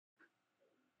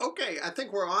Okay, I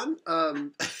think we're on.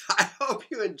 I hope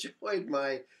you enjoyed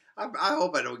my. I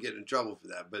hope I don't get in trouble for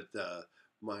that, but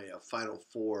my final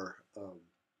four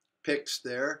picks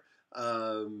there.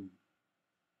 Um,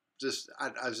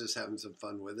 I was just having some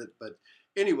fun with it. But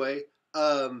anyway,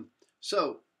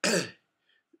 so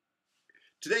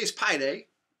today's pi day.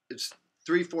 It's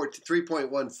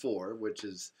 3.14, which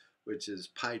is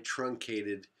pi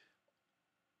truncated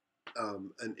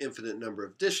an infinite number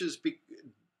of digits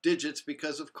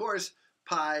because, of course,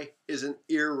 pi is an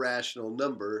irrational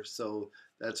number. So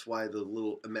that's why the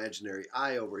little imaginary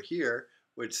I over here,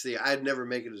 which, see, I'd never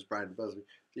make it as Brian Busby.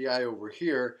 The I over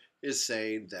here is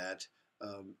saying that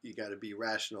you got to be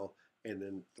rational. And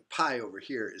then the pi over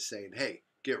here is saying, hey,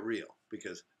 get real,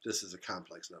 because this is a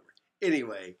complex number.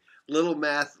 Anyway, little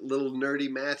nerdy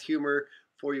math humor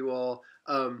for you all.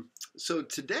 So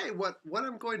today, what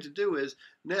I'm going to do is,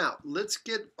 now let's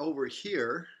get over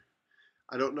here.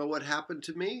 I don't know what happened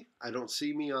to me. I don't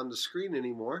see me on the screen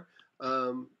anymore.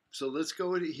 So let's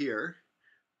go to here.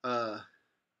 There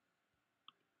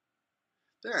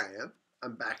I am.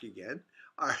 I'm back again.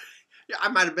 All right. Yeah, I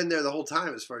might have been there the whole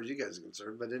time as far as you guys are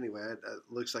concerned. But anyway, it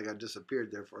looks like I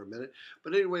disappeared there for a minute.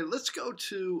 But anyway, let's go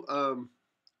to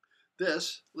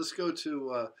this. Let's go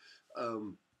to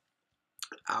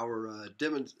our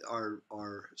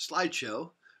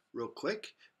slideshow real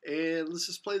quick, and let's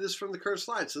just play this from the current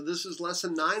slide. So this is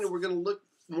lesson 9, and we're going to look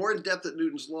more in depth at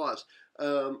Newton's laws.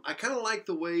 I kind of like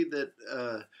the way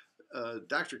that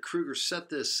Dr. Kruger set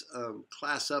this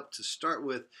class up to start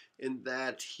with, in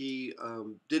that he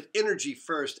did energy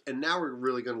first, and now we're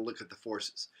really going to look at the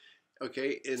forces.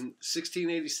 Okay, in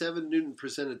 1687, Newton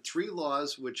presented 3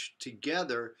 laws which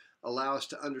together allow us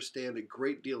to understand a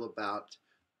great deal about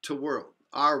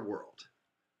our world,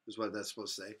 is what that's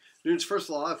supposed to say. Newton's first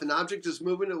law: if an object is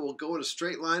moving, it will go in a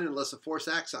straight line unless a force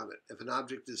acts on it. If an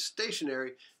object is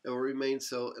stationary, it will remain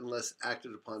so unless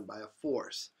acted upon by a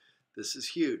force. This is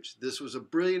huge. This was a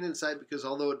brilliant insight because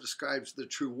although it describes the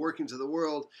true workings of the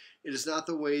world, it is not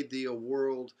the way the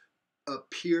world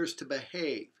appears to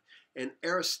behave. And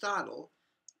Aristotle,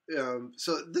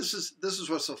 so this is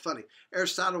what's so funny.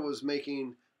 Aristotle was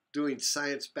doing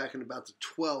science back in about the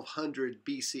 1200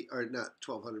 BC, or not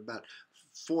 1200, about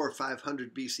 400 or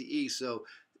 500 BCE. So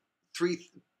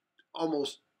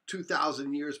almost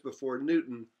 2,000 years before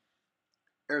Newton,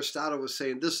 Aristotle was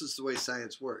saying this is the way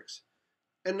science works.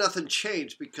 And nothing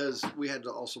changed because we had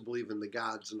to also believe in the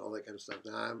gods and all that kind of stuff.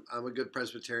 Now, I'm a good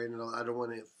Presbyterian and I don't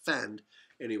want to offend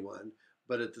anyone,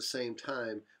 but at the same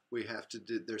time, we have to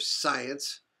do, there's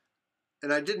science,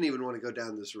 and I didn't even want to go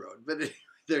down this road, but anyway,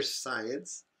 there's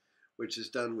science, which is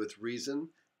done with reason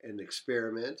and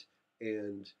experiment,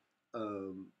 and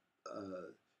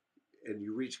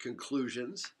you reach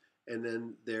conclusions. And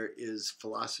then there is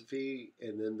philosophy,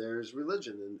 and then there's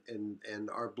religion and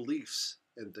our beliefs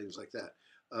and things like that.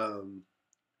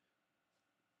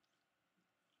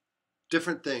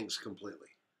 Different things completely.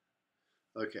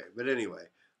 Okay, but anyway,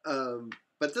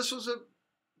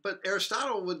 but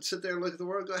Aristotle would sit there and look at the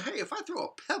world and go, hey, if I throw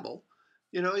a pebble,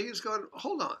 he's going,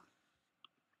 hold on.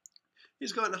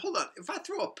 He's going, hold on. If I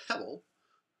throw a pebble,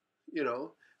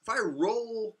 if I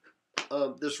roll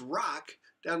this rock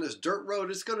down this dirt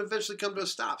road, it's going to eventually come to a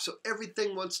stop. So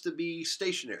everything wants to be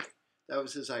stationary. That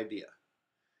was his idea.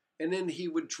 And then he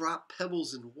would drop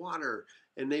pebbles in water,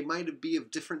 and they might be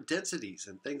of different densities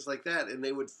and things like that, and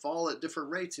they would fall at different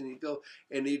rates, and he'd go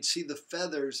and he'd see the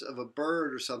feathers of a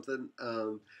bird or something,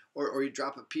 or he'd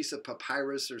drop a piece of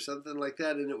papyrus or something like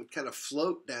that, and it would kind of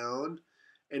float down,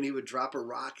 and he would drop a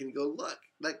rock and go, look,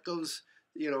 that goes,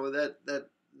 that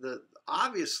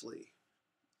obviously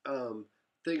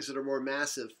things that are more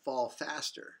massive fall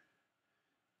faster.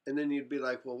 And then you'd be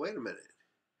like, well, wait a minute.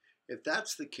 If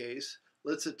that's the case,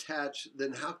 let's attach,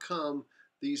 then how come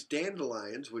these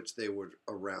dandelions, which they were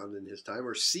around in his time,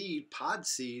 or pod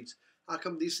seeds, how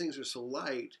come these things are so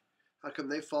light? How come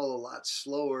they fall a lot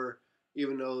slower,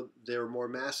 even though they're more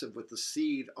massive with the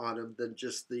seed on them than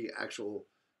just the actual,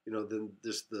 than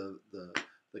just the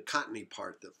cottony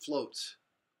part that floats?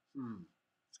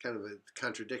 It's kind of a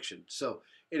contradiction. So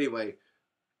anyway,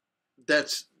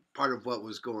 that's part of what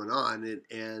was going on,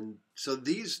 and so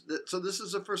this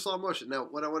is the first law of motion. Now,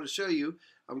 what I want to show you,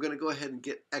 I'm going to go ahead and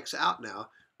get X out now.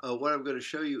 What I'm going to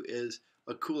show you is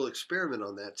a cool experiment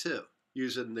on that too,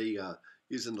 using the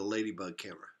ladybug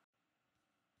camera.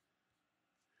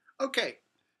 Okay,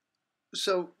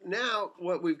 so now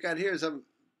what we've got here is I'm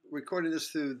recording this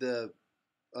through the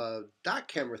dot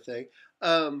camera thing.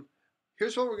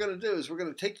 Here's what we're going to do: is we're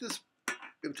going to take this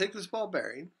ball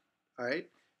bearing, all right,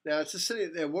 Now it's just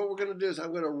sitting there. What we're going to do is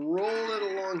I'm going to roll it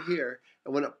along here.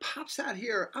 And when it pops out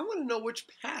here, I want to know which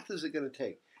path is it going to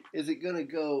take. Is it going to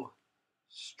go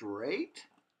straight?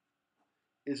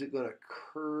 Is it going to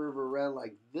curve around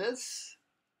like this?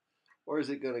 Or is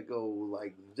it going to go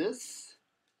like this?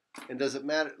 And does it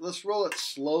matter? Let's roll it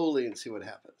slowly and see what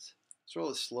happens. Let's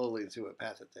roll it slowly and see what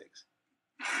path it takes.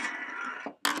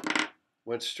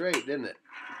 Went straight, didn't it?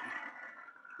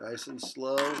 Nice and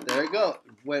slow. There you go.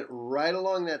 Went right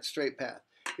along that straight path.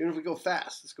 Even if we go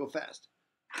fast, let's go fast.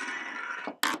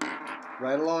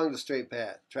 Right along the straight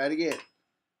path. Try it again.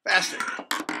 Faster.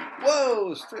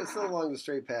 Whoa, still along the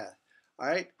straight path. All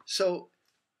right, so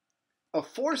a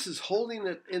force is holding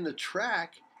it in the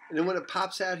track, and then when it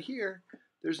pops out here,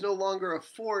 there's no longer a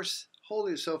force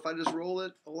holding it. So if I just roll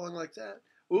it along like that,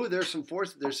 ooh, there's some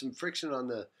force. There's some friction on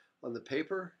the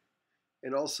paper,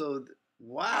 and also,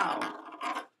 wow,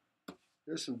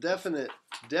 there's some definite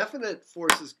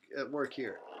forces at work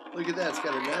here. Look at that. It's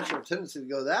got a natural tendency to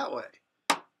go that way.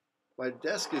 My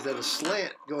desk is at a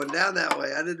slant going down that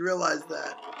way. I didn't realize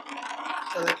that.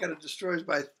 So that kind of destroys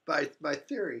my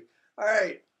theory. All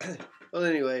right. Well,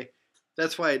 anyway,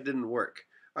 that's why it didn't work.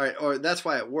 All right, or that's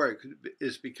why it worked,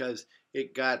 is because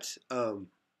it got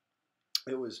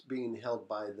it was being held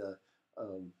by the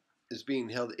is being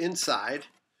held inside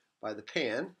by the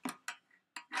pan,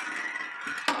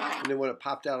 and then when it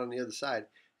popped out on the other side,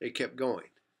 it kept going.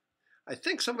 I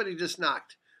think somebody just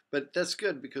knocked, but that's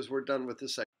good because we're done with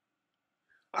this section.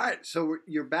 All right, so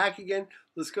you're back again.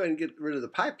 Let's go ahead and get rid of the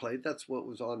pie plate. That's what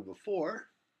was on before.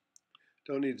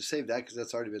 Don't need to save that because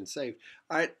that's already been saved.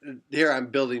 All right, here I'm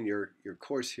building your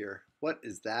course here. What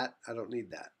is that? I don't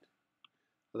need that.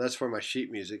 Well, that's for my sheet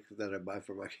music that I buy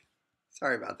for my...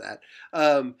 Sorry about that.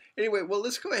 Anyway, well,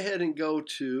 let's go ahead and go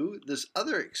to this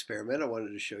other experiment I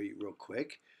wanted to show you real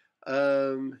quick.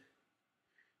 And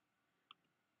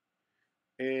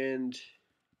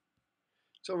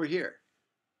it's over here.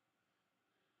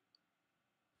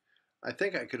 I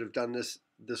think I could have done this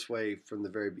way from the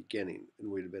very beginning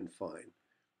and we'd have been fine.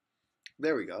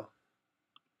 There we go.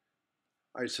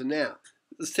 All right, so now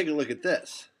let's take a look at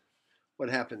this. What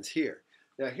happens here?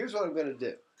 Now here's what I'm going to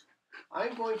do.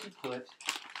 I'm going to put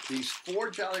these 4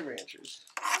 Jolly Ranchers.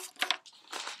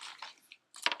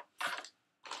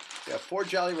 We have 4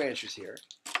 Jolly Ranchers here.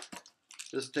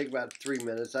 This will take about 3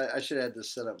 minutes. I should have had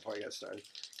this set up before I got started.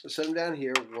 So set them down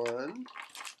here. 1,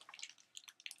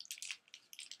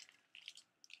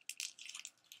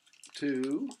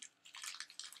 2.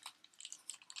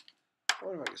 I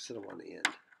wonder if I can sit them on the end.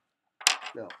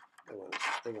 No, they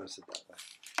want to sit that way.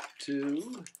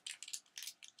 2.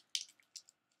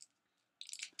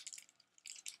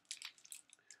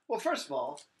 Well, first of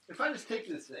all, if I just take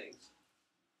this thing,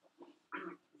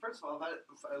 first of all,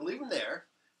 if I leave them there,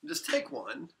 and just take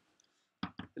one,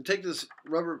 and take this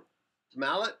rubber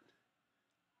mallet,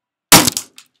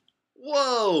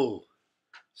 whoa!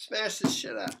 Smashed this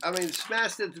shit out. I mean,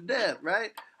 smashed it to death,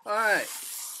 right? All right.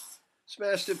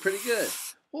 Smashed it pretty good.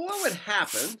 Well, what would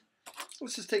happen?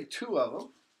 Let's just take 2 of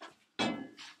them.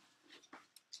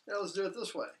 Now let's do it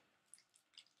this way.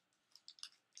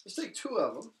 Let's take 2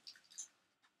 of them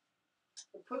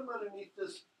and put them underneath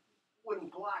this wooden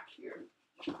block here.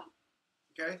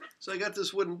 Okay? So I got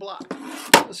this wooden block.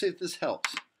 Let's see if this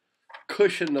helps.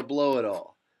 Cushion the blow at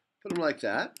all. Put them like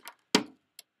that.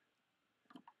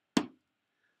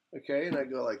 Okay, and I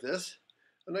go like this.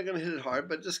 I'm not going to hit it hard,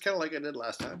 but just kind of like I did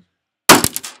last time.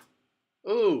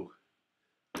 Ooh,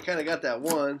 I kind of got that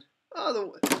one.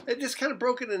 Oh, it just kind of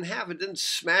broke it in half. It didn't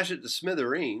smash it to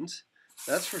smithereens.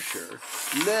 That's for sure.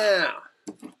 Now,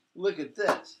 look at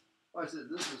this. Watch this.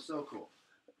 This is so cool.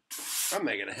 I'm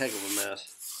making a heck of a mess.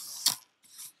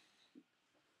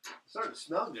 It's starting to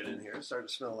smell good in here. It's starting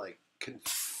to smell like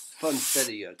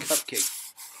funfetti cupcake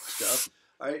stuff.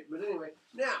 All right, but anyway,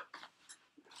 now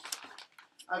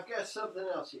I've got something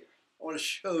else here. I want to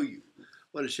show you.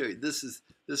 This is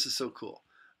so cool.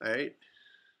 All right,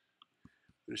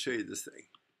 I'm going to show you this thing.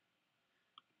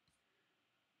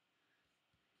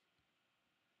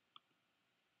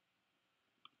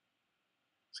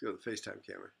 Let's go to the FaceTime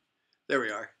camera. There we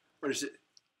are. What is it?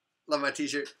 Love my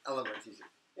t-shirt. I love my t-shirt.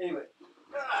 Anyway,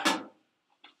 I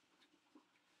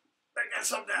got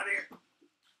something out here.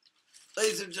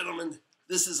 Ladies and gentlemen,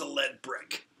 this is a lead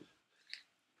brick.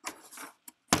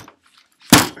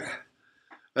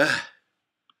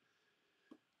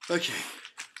 Okay,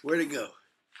 where'd it go?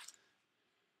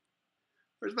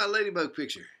 Where's my ladybug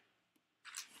picture?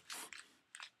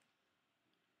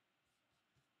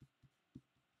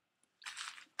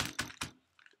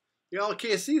 Y'all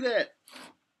can't see that.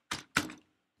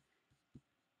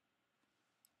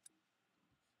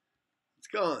 It's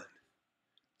gone.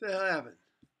 What the hell happened?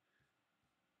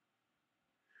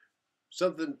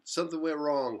 Something went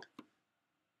wrong.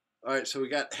 All right, so we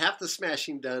got half the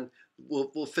smashing done.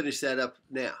 We'll finish that up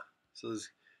now. So let's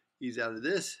ease out of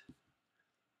this.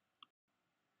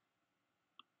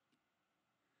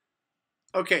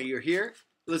 Okay, you're here.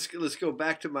 Let's go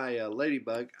back to my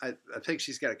ladybug. I think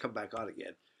she's got to come back on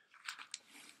again.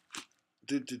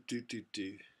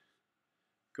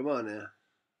 Come on now.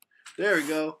 There we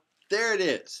go. There it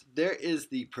is. There is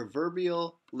the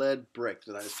proverbial lead brick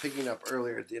that I was picking up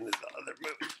earlier at the end of the other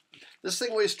movie. This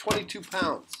thing weighs 22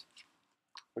 pounds.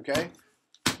 Okay?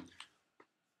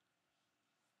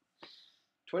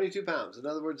 22 pounds. In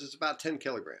other words, it's about 10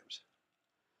 kilograms.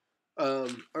 Or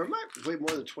it might weigh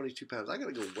more than 22 pounds. I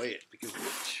gotta go weigh it because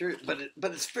sure, but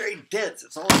it's very dense.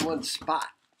 It's all in one spot.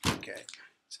 Okay,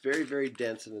 it's very, very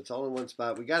dense and it's all in one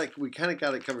spot. We kind of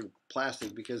got it covered in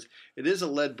plastic because it is a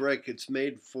lead brick. It's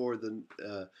made for the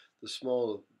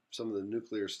some of the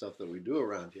nuclear stuff that we do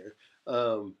around here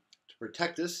to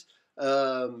protect us.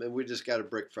 And we just got a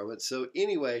brick from it. So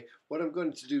anyway, what I'm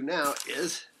going to do now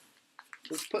is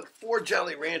let's put 4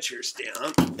 Jolly Ranchers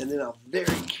down, and then I'll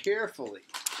very carefully.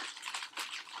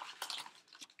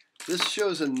 This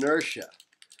shows inertia.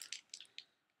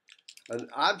 An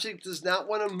object does not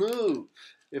want to move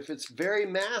if it's very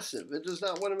massive. It does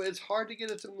not want to. It's hard to get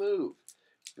it to move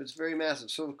if it's very massive.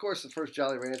 So of course the first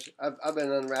Jolly Rancher. I've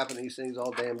been unwrapping these things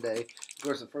all damn day. Of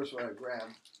course the first one I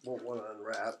grabbed won't want to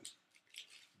unwrap.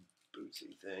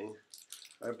 Bootsy thing.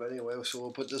 All right, but anyway, so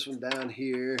we'll put this one down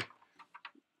here.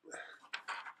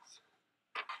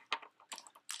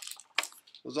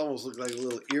 Those almost look like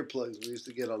little earplugs we used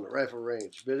to get on the rifle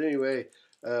range. But anyway,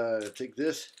 take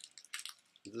this,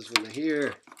 put this one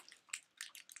here,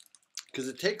 because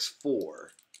it takes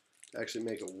 4 to actually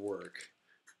make it work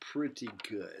pretty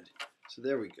good. So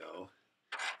there we go.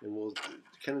 And we'll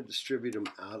kind of distribute them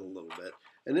out a little bit.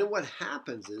 And then what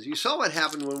happens is, you saw what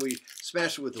happened when we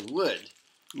smashed it with the wood.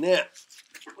 Now,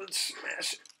 let's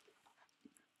smash it.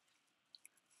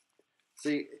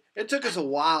 See, it took us a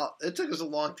while. It took us a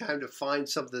long time to find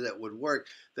something that would work,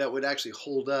 that would actually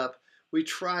hold up. We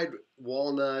tried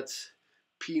walnuts,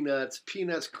 peanuts.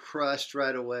 Peanuts crushed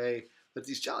right away. But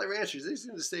these Jolly Ranchers, they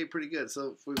seem to stay pretty good.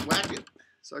 So if we whack it,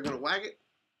 so I'm going to whack it.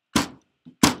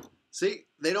 See,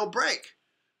 they don't break.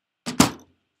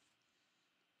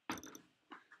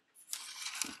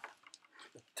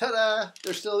 Ta-da!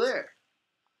 They're still there.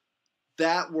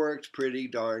 That worked pretty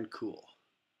darn cool.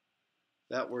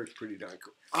 That worked pretty darn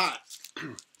cool. All right.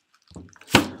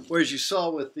 Whereas you saw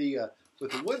with the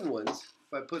wooden ones,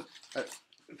 if I put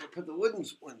the wooden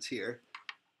ones here,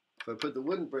 if I put the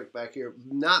wooden brick back here,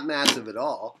 not massive at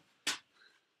all.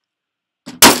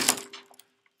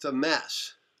 It's a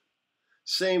mess.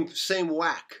 Same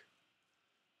whack.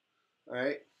 All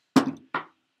right.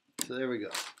 So there we go.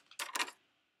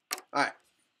 All right.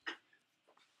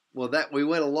 Well, we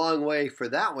went a long way for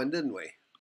that one, didn't we?